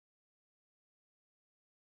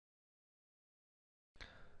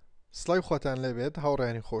سڵای خۆتان لەبێت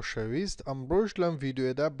هاوڕێیانی خۆشەویست ئەمڕۆژ لەم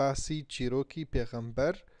ڤیدیۆدا باسی چیرۆکی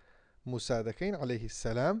پێغەمبەر موسا دەکەین علیه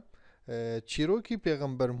السلام. چیرۆکی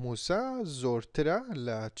پێغەمبەر موسا زۆرترە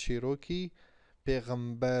لە چیرۆکی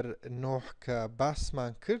پێغەمبەر نۆح کە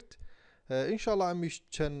باسمان کرد. ئینشاڵڵا ئەمیش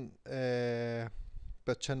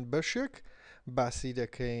بە چەند بەشێک باسی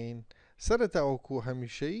دەکەین. سەرەتا وەکو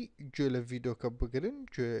هەمیشەی گوێ لە ڤیدیۆکە بگرن،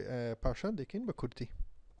 پاشان دەکەین بە کورتی.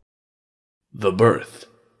 The birth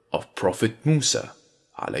of Prophet Musa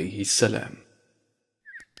alayhi salam.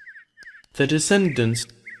 The descendants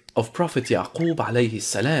of Prophet Yaqub alayhi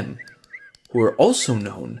salam, who were also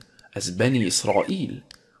known as Bani Israel,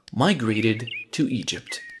 migrated to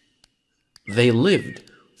Egypt. They lived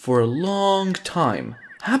for a long time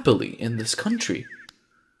happily in this country.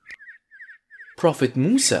 Prophet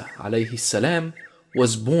Musa alayhi salam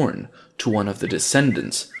was born to one of the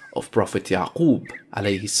descendants of Prophet Yaqub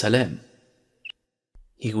alayhi salam.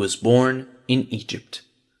 He was born in Egypt.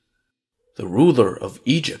 The ruler of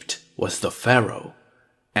Egypt was the Pharaoh,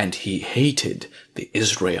 and he hated the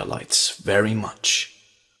Israelites very much.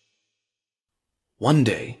 One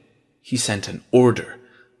day, he sent an order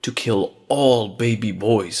to kill all baby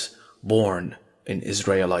boys born in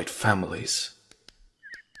Israelite families.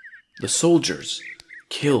 The soldiers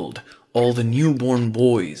killed all the newborn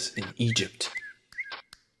boys in Egypt,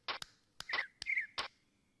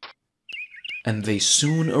 and they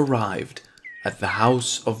soon arrived at the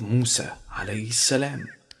house of Musa alayhi salam.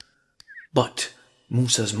 But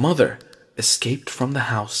Musa's mother escaped from the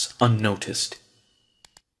house unnoticed.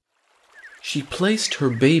 She placed her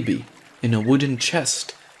baby in a wooden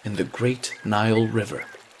chest in the great Nile River.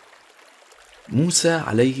 Musa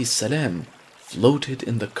alayhi salam floated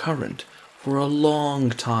in the current for a long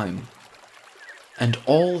time, and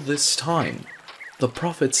all this time the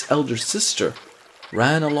Prophet's elder sister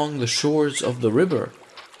ran along the shores of the river,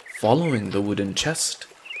 following the wooden chest.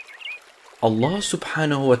 Allah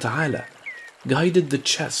subhanahu wa ta'ala guided the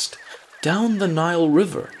chest down the Nile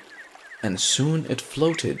River, and soon it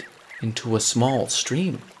floated into a small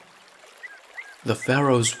stream. The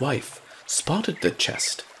Pharaoh's wife spotted the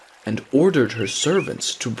chest and ordered her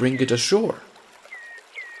servants to bring it ashore.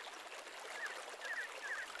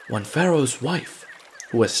 When Pharaoh's wife,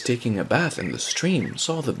 who was taking a bath in the stream,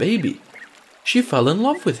 saw the baby, she fell in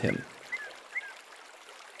love with him.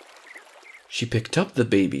 She picked up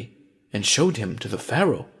the baby and showed him to the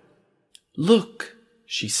Pharaoh. "Look,"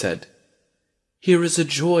 she said, "here is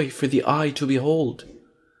a joy for the eye to behold.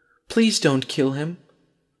 Please don't kill him.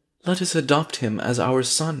 Let us adopt him as our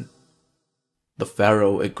son." The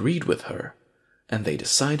Pharaoh agreed with her, and they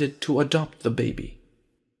decided to adopt the baby.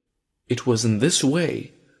 It was in this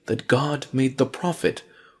way that God made the Prophet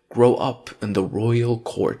grow up in the royal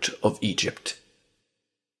court of Egypt.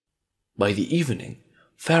 By the evening,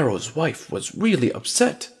 Pharaoh's wife was really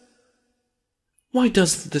upset. "Why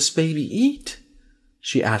doesn't this baby eat?"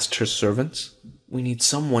 she asked her servants. "We need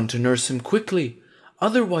someone to nurse him quickly,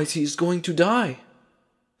 otherwise he is going to die."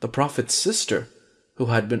 The Prophet's sister, who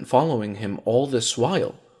had been following him all this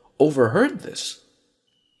while, overheard this.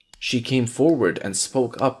 She came forward and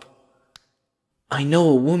spoke up. "I know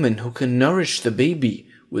a woman who can nourish the baby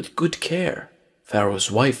with good care." Pharaoh's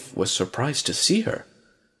wife was surprised to see her,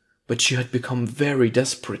 but she had become very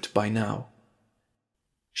desperate by now.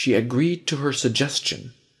 She agreed to her suggestion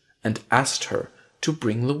and asked her to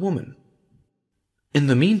bring the woman. In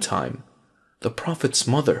the meantime, the Prophet's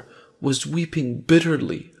mother was weeping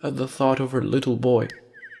bitterly at the thought of her little boy.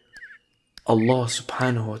 Allah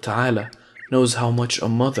subhanahu wa ta'ala knows how much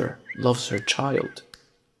a mother loves her child.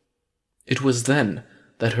 It was then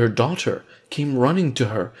that her daughter came running to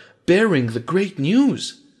her, bearing the great news.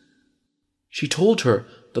 She told her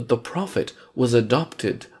that the Prophet was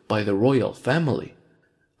adopted by the royal family,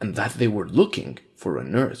 and that they were looking for a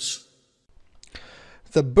nurse.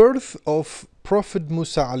 The birth of Prophet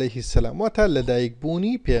Musa alayhi salam. واتە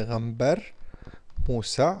لەدایکبوونی پێغەمبەر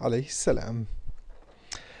موسا alayhi salam.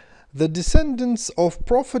 The descendants of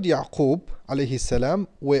Prophet Yaqub alayhi salam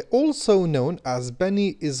were also known as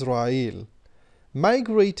Bani Israel,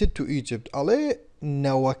 migrated to Egypt. على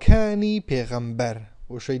نوكاني پیغمبر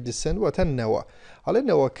وشي descend وتنوى على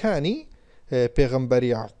نوكاني پیغمبر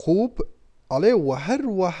يعقوب على وهر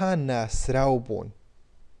وها ناسراوبون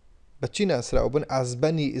بچي ناسراوبون as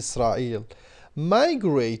Bani Israel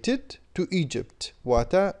migrated to Egypt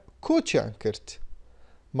واتا كوچيان كرت.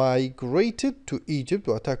 migrated to Egypt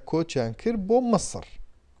واتا كوچيان كر بو مصر.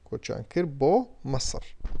 كوچيان كر بو مصر.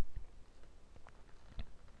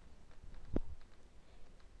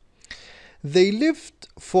 They lived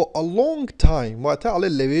for a long time. واتا على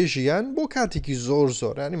لويجيان بو كاتيكي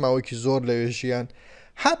زور يعني ماوكي زور لويجيان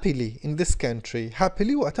happily in this country.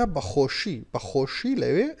 happily واتە بەخۆشی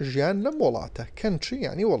لەوێ ژیان لەم وڵاتە. country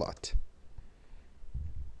یعنی وڵات.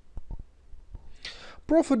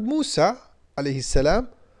 Prophet Musa عليه السلام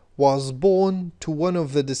was born to one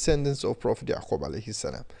of the descendants of Prophet Yaqub عليه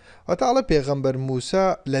السلام. واتە ئەڵێ پێغەمبەر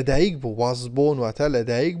موسا لەدایک بوو. was born واتە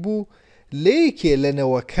لەدایک بوو لێکێ لە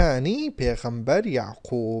نەوەکانی پێغەمبەر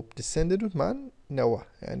یعقوب. descendant وتمان نەوە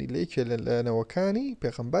یعنی لێکێ لە نەوەکانی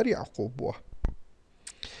پێغەمبەر یعقوب بووە.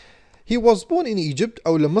 He was born in Egypt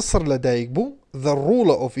أو لمصر لدايق بو. The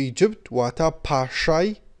ruler of Egypt واتا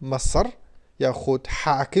باشاي مصر ياخد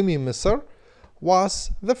حاكمي مصر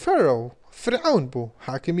was the pharaoh فرعون بو.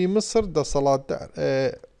 حاكمي مصر دا صلاة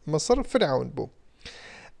مصر فرعون بو.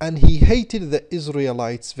 And he hated the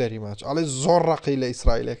Israelites very much. على زرقي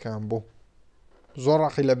لإسرائيل كان بو.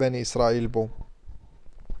 زرقي لبني إسرائيل بو.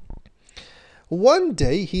 One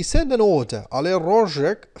day he sent an order. على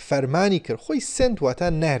روجك فرماني كر. خوي sent واتا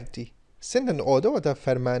نردي. send an order واتا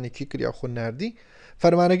فرماني كر يا خو نردي.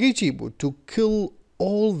 فرماني كي بو to kill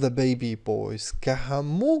all the baby boys.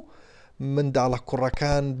 كهمو من دالا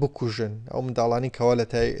كركان بكوجن أو من دالاني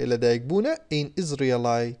كوالتي إلى دايك بونا in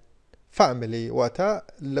Israelite family. واتا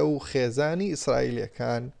لو خيزاني إسرائيلي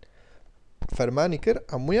كان فرماني كر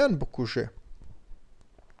أمويان بكوجه.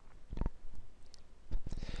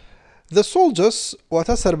 The soldiers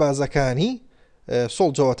واتا سربازكاني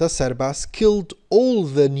soldier واتا سرباز killed all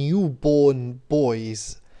the newborn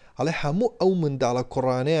boys. على همو أو من دالا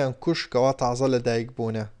كرانيان كش كواتا عزل دايك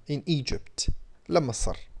بونا in Egypt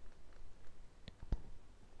لمصر.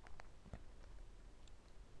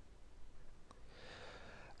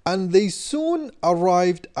 And they soon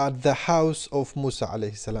arrived at the house of Musa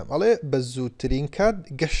عليه السلام. عليه بزوترين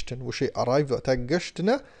كاد قشتن وشي arrived وقتا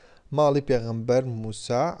قشتنا مالي بيغمبر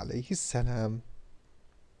موسى عليه السلام.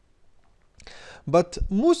 But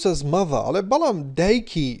Musa's mother عليه بلام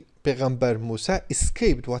دايكي بيغمبر موسى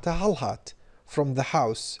escaped وقتا هلهات from the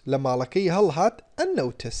house لما لكي هلهات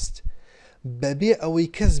unnoticed. ببي أوي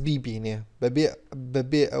كز بيبيني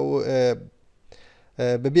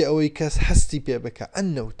ببي أوي كز حستي بيبكا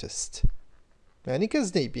unnoticed يعني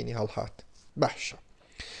كز نيبيني هالهات بحشة.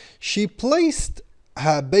 She placed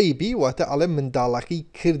her baby واتا على من دالاكي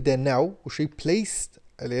كردناو وشي placed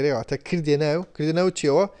اللي ريو واتا كردناو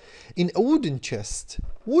تيوا in a wooden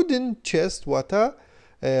chest واتا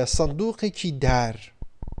صندوقي كي دار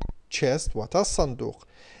chest واتا صندوق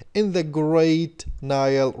in the great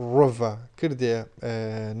Nile river. كردي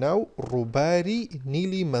ناو روباري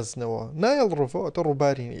نيلي مزنوة. Nile river واتا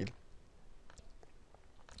روباري نيل.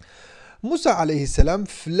 موسى عليه السلام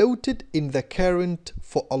floated in the current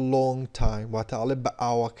for a long time. واتا على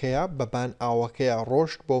بآوكيا ببان آوكيا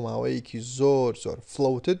روشت بو ماويكي زور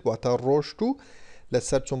floated واتا روشتو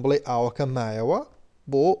لسر تنبلي آوكا مايوا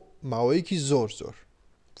بو ماويكي زور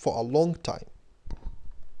for a long time.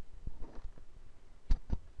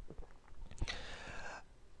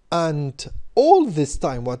 And all this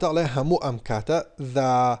time واتا على همو أمكاتا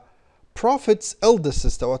the prophet's elder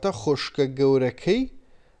sister واتا خوشك جوركي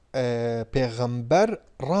پیغمبر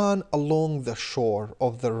ran along the shore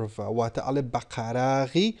of the river. واتا على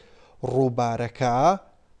بقراغي روباركا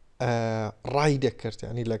رايدة كرت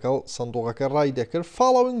يعني لقل صندوقك رايدة كرت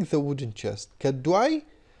following the wooden chest. كدواي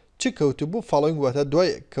چه كوتبو following واتا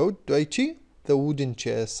دواي كوت دواي چي the wooden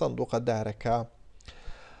chest صندوق داركا.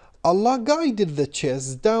 Allah guided the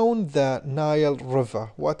chest down the Nile river.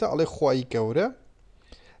 واتا على خواي جورة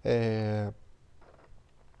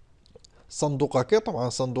صندوقك طبعا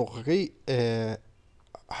صندوقك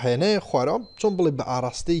هنا خوارم چون بلي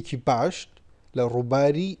بأرستي كي باشت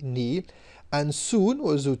لروباري نيل and soon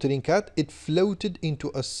وزوترين كات it floated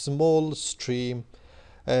into a small stream.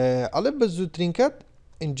 على بزوترين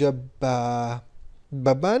اینجا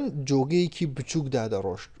ببان جۆگەیەکی بچووک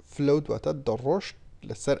دادەڕۆشت فلەوت واتە دەڕۆشت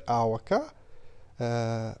لەسەر ئاوەکە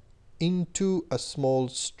into a small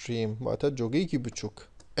stream واتە جۆگەیەکی بچووک.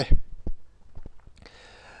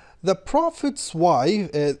 The prophet's wife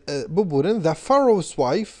ببورن the pharaoh's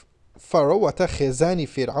wife Pharaoh واتە خێزانی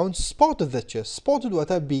فێرعون spotted the chest spotted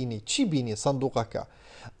واتە بینی چی بینی سندوقەکە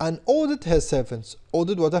and ordered her servants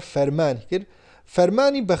ordered واتە فەرمانی کرد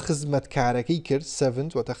فەرمانی بە خزمەتکارەکەی کرد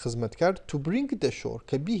servants واتە خزمەتکار to bring the shore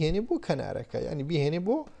کە بیهێنێ بۆ کەنارەکە یعنی بیهێنێ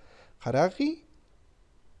بۆ قەراغی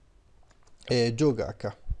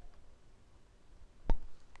جۆگاکە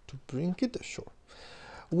to bring it ashore.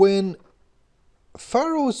 When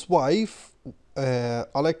Pharaoh's wife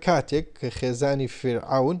على كاتك خزاني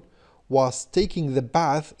فرعون was taking the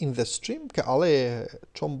bath in the stream كعليه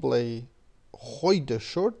چومبلي خويد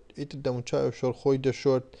short اتدام چاو شور خويد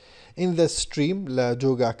short in the stream لا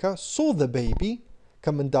جوغاكا saw the baby کە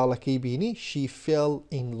منداڵەکەی بینی she fell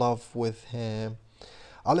in love with him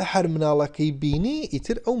ئەڵێ هەر مناڵەکەی بینی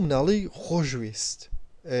ئیتر ئەو مناڵی خۆشویست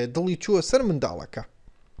دڵی چووە سەر منداڵەکە.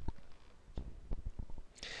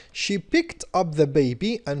 She picked up the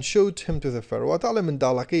baby and showed him to the Pharaoh. واتە ئەڵێ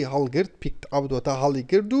منداڵەکەی هەڵگرت picked up دواتە هەڵی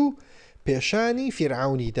کرد و پێشانی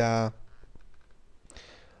فیرعونی دا.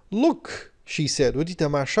 Look, she said, وتی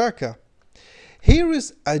تەماشاکە. Here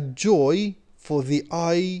is a joy for the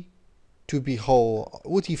eye to behold.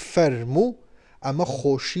 وتی فەرموو ئەمە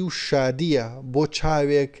خۆشی و شادیە بۆ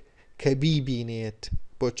چاوێک کە بیبینێت.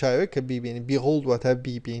 بۆ چاوێک کە بیبینێت. behold واتە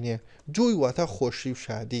بیبینێ. joy واتە خۆشی و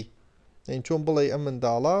شادی. این چۆن بڵێ ئەم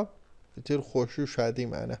منداڵە تر خۆشی و شادی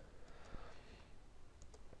مانە.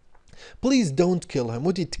 Please don't kill him.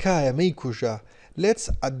 وتی تکایە مەیکوژە. Let's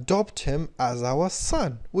adopt him as our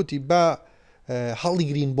son. وتی با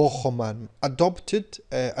هەڵیگرین بۆ خۆمان.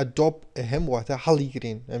 adopt him واتە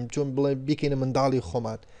هەڵیگرین. ئەم چۆن بڵێ بیکەینە منداڵی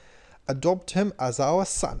خۆمان. adopt him as our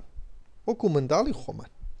son. وەکو منداڵی خۆمان.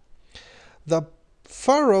 The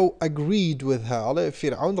Pharaoh agreed with her. على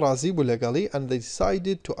فرعون راضي بولقالي and they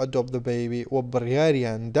decided to adopt the baby.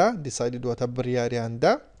 وبرياريان دا decided واتە بریاریان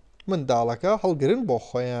دا منداڵەکە هەڵگرن بۆ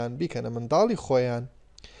خۆیان بیکەنە منداڵی خۆیان.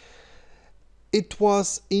 It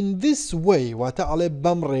was in this way واتە ئەڵێ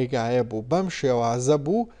بەم ڕێگایە بوو بەم شێوازە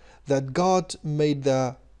بوو that God made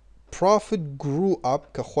the prophet grew up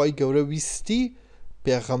کە خۆی گەورە ویستی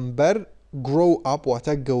پێغەمبەر grow up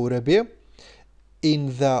واتە گەورە بێ in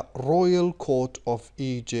the royal court of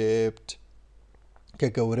Egypt کە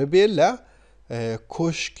گەورە بێ لە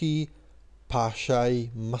کۆشکی پاشای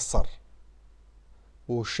مەسەر.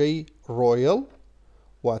 وشەی royal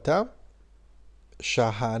واتە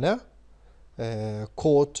شاهانە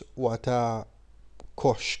court واتە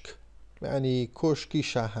کۆشک یعنی کۆشکی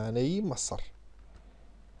شاهانەی مەسەر.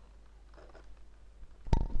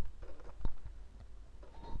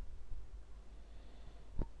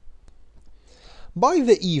 By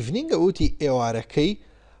the evening, وتی ئێوارەکەی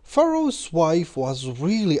Pharaoh's wife was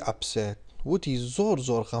really upset. وتی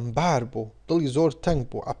زۆر غەمبار بوو دڵی زۆر تەنگ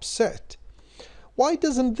بوو upset. Why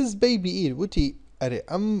doesn't this baby eat? وتی ئەرێ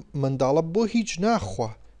ئەم منداڵە بۆ هیچ ناخوا.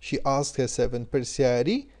 She asked her servant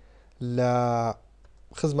پرسیاری لە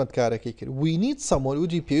خزمەتکارەکەی کرد. We need someone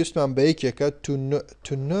وتی پێویستمان بە یەکێکە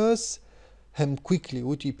to nurse him quickly.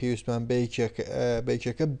 وتی پێویستمان بە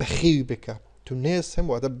یەکێکە بەخێوی بکە. To nurse him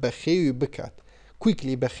واتە بەخێوی بکات.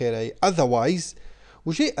 quickly بخيري otherwise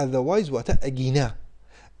وشي otherwise واتە ئەگینا.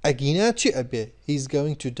 ئەگینا چی ئەبێ؟ he's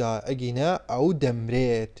going to die. ئەگینا ئەو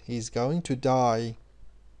دەمرێت. he's going to die.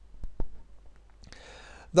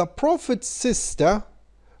 The prophet's sister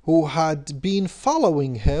who had been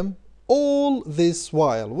following him all this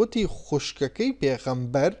while وتی خوشکەکەی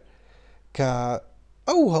پێغەمبەر کە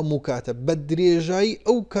ئەو هەموو کاتە بە درێژایی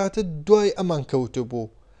ئەو کاتە دوای ئەمان کەوتبوو.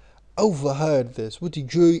 overheard this وتی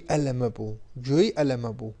گوێی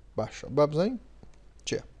ئەلەمە بوو. باشە با بزانین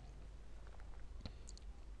چیە.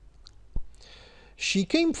 she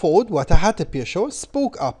came forward واتە هاتە پێشەوە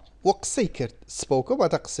spoke up و قسەی کرد. spoke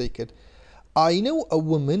واتە قسەی کرد. I know a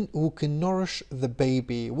woman who can nourish the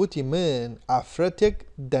baby. وتی من ئافرەتێک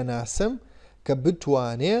دەناسم کە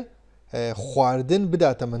بتوانێ خواردن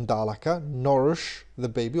بداتە منداڵەکە. nourish the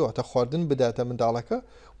baby واتە خواردن بداتە منداڵەکە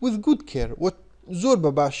with good care زۆر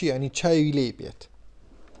بەباشی ینی چاوی لێ بێت.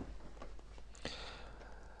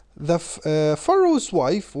 The Pharaoh's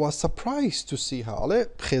wife was surprised to see her. ئەڵێ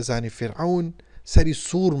خێزانی فیرعون سەری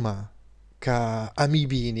سوورما کە ئەمی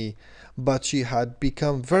بینی. But she had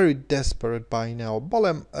become very desperate by now.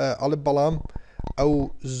 بەڵام ئەو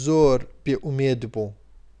زۆر بێئومێد بوو.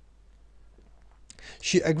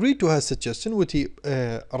 She agreed to her suggestion وتی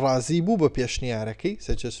ڕازی بوو بە پێشنیارەکەی.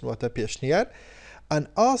 suggestion واتە پێشنیار. And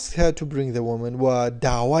asked her to bring the woman و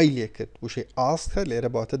داوای لێ کرد. وشەی asked her لێرە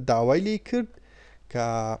باتە داوای لێ کرد کە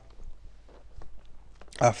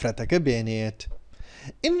ئافرەتەکە بێنێت.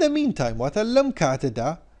 In the meantime واتە لەم کاتەدا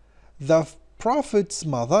the prophet's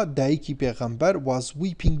mother دایکی پێغەمبەر was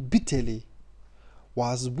weeping bitterly.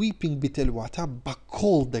 واتە بە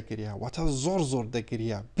کۆڵ دەگریا واتە زۆر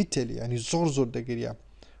دەگریا. bitterly ینی زۆر دەگریا.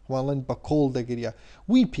 والله بقول دقريا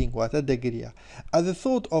weeping واتە دقريا at the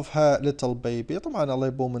thought of her little baby. طبعا الله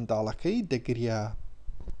بو من دالكي دقريا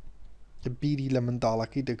بيري لمن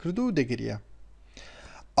دالكي دقردو دقريا.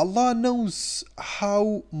 Allah knows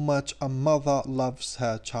how much a mother loves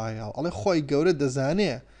her child. الله خوي گەورە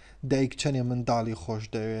دەزانێ دایک چەندێ منداڵی خۆش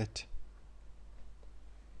دەوێت.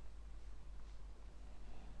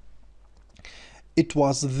 It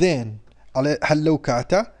was then هەلو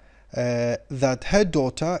کاتە that her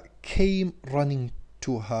daughter came running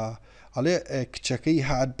to her. على كتشكي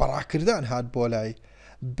هاد براكردان هاد بولاي.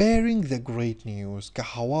 bearing the great news کە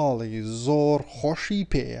هەواڵی زۆر خۆشی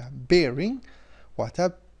پێیە bearing واتە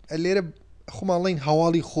لێرە خۆماڵین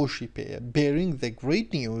هەواڵی خۆشی پێیە bearing the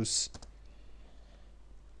great news.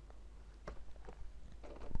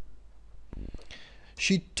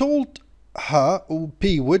 She told her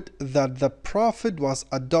Peewit that the prophet was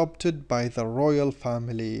adopted by the royal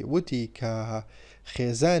family. وتی کە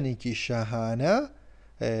خێزانێکی شاهانە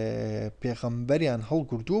پێغەمبەریان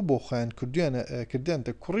هەڵگردووە بۆ خۆیان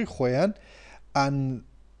کردیانتە کوڕی خۆیان and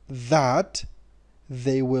that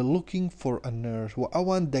they were looking for a nurse و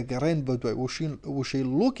ئەوان دەگەڕێن بە دوای وشەی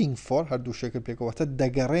looking for هەردوو شێکە پێکەوەتە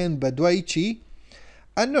دەگەڕێن بە دوای چی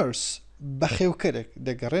a nurse بەخێوکەرێک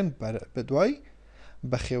دەگەڕێن بە دوای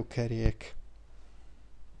بەخێوکەرێک.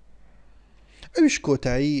 ئەویش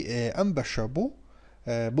کۆتایی ئەم بەشە بوو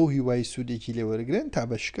بۆ هیوای سوودێکی لێوەرگرن تا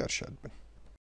بەشکار شاد بن.